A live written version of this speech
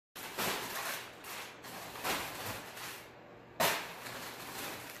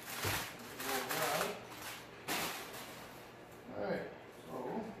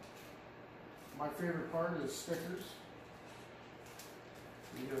favorite part is stickers.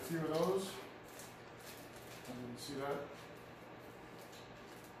 You get a few of those. And you can see that.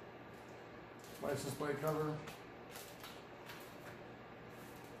 License plate cover.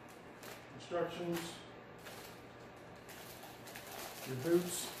 Instructions. Your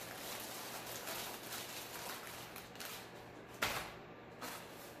boots.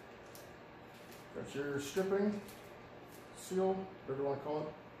 Got your stripping, seal, whatever you want to call it,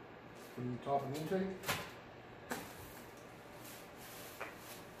 for the top of the intake.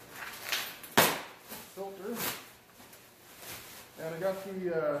 Filter. And I got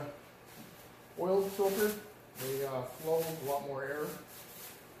the oil filter. They flow a lot more air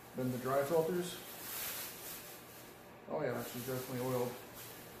than the dry filters. Oh yeah, she's definitely oiled.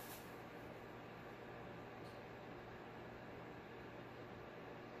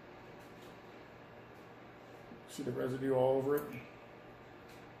 See the residue all over it.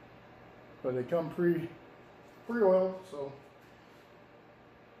 But they come pre-oiled, so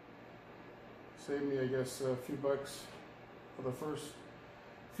save me, I guess, a few bucks for the first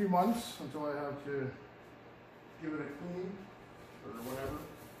few months until I have to give it a clean or whatever.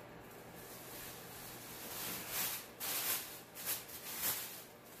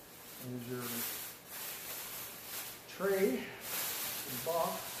 Here's your tray and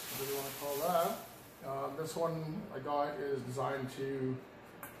box, whatever you want to call that. This one I got is designed to,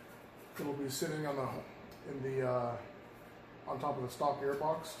 it'll be sitting on on top of the stock air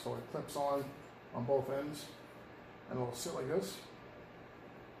box, so it clips on both ends, and it'll sit like this.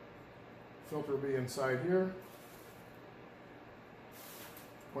 Filter will be inside here,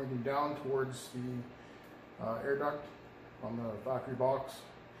 pointing down towards the air duct on the factory box,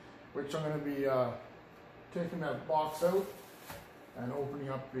 which I'm going to be taking that box out and opening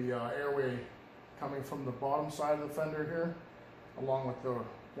up the airway coming from the bottom side of the fender here, along with the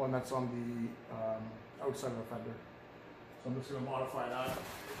one that's on the outside of the fender. So I'm just going to modify that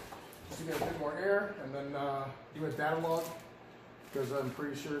just to get a bit more air, and then do a data log, because I'm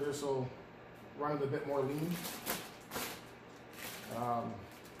pretty sure this will run it a bit more lean. And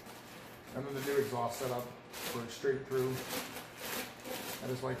then the new exhaust setup for it straight through. I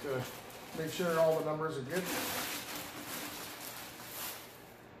just like to make sure all the numbers are good.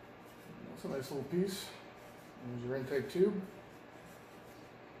 That's a nice little piece. There's your intake tube.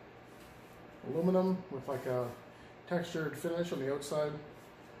 Aluminum with like a textured finish on the outside.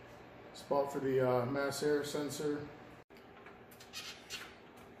 Spot for the mass air sensor.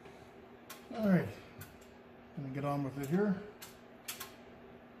 Alright, gonna get on with it here.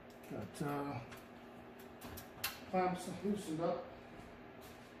 Got clamps loosened up.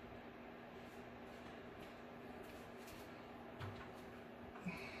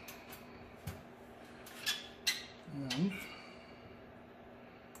 And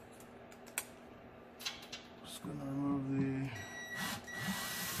just going to remove the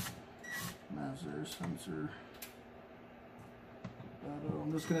mass air sensor.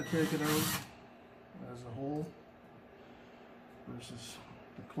 I'm just going to take it out as a whole versus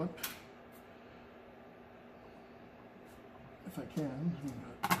the clip. If I can,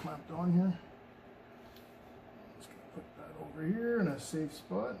 I've got it clamped on here. Just going to put that over here in a safe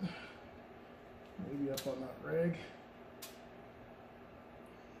spot. Maybe up on that rag.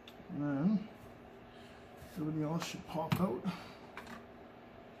 And then everything else should pop out.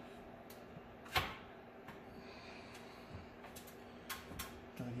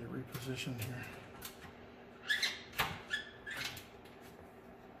 Gotta get repositioned here.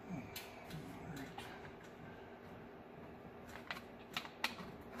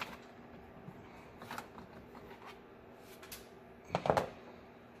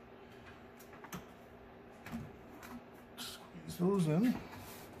 Those in. Get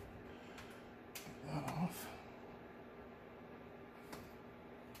that off.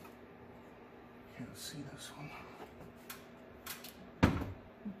 Can't see this one.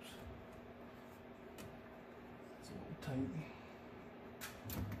 Oops. It's a little tight,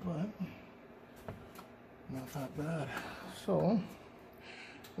 but not that bad. So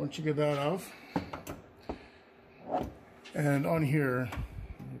once you get that off, and on here,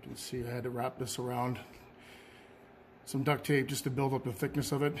 you can see I had to wrap this around some duct tape just to build up the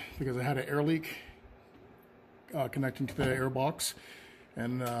thickness of it, because I had an air leak connecting to the air box,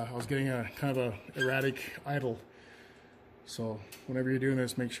 and I was getting a kind of a erratic idle. So whenever you're doing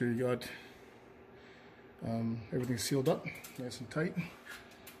this, make sure you got everything sealed up nice and tight so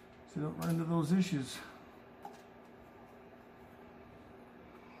you don't run into those issues.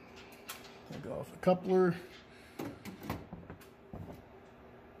 Take off the coupler.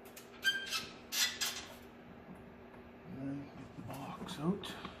 Out.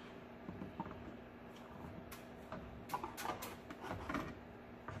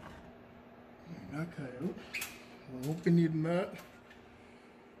 Okay, I won't be needing that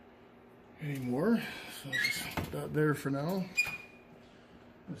anymore, so I'll just put that there for now.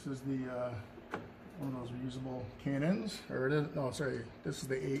 This is the one of those reusable K&Ns, or it is, no, sorry, this is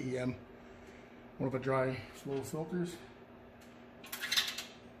the AEM, one of the dry slow filters.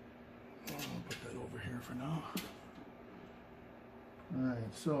 I'll put that over here for now.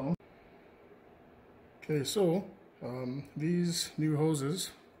 Alright, so these new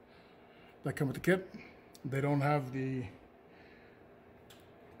hoses that come with the kit, they don't have the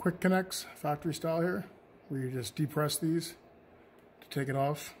quick connects factory style here, where you just depress these to take it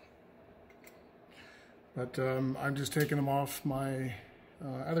off. But I'm just taking them off my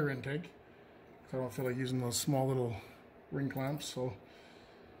other intake because I don't feel like using those small little ring clamps. So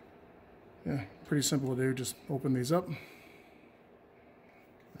yeah, pretty simple to do. Just open these up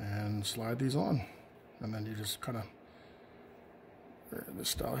and slide these on, and then you just kind of, this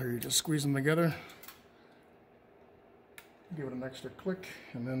style here, you just squeeze them together, give it an extra click,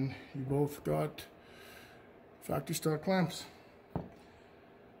 and then you both got factory style clamps. So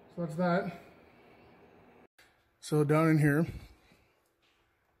that's that. So down in here,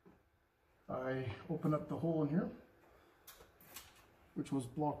 I opened up the hole in here, which was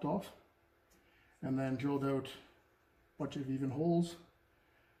blocked off, and then drilled out a bunch of even holes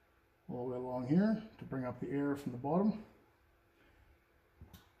all the way along here to bring up the air from the bottom,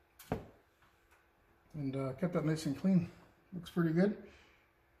 and kept that nice and clean. Looks pretty good.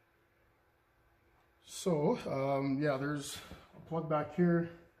 So yeah, there's a plug back here,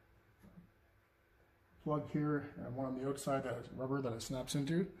 plug here, and one on the outside that has rubber that it snaps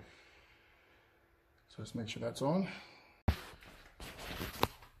into. So just make sure that's on.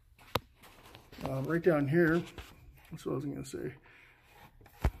 Right down here, that's what I was going to say.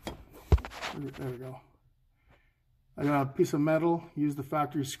 There we go. I got a piece of metal, use the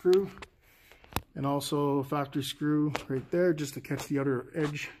factory screw, and also a factory screw right there just to catch the outer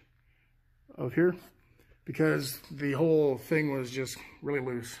edge of here, because the whole thing was just really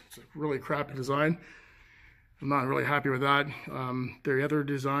loose. It's a really crappy design. I'm not really happy with that. Their other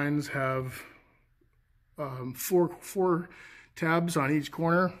designs have four tabs on each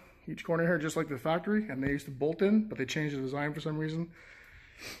corner here, just like the factory, and they used to bolt in, but they changed the design for some reason.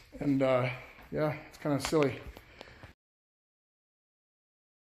 And yeah, it's kind of silly.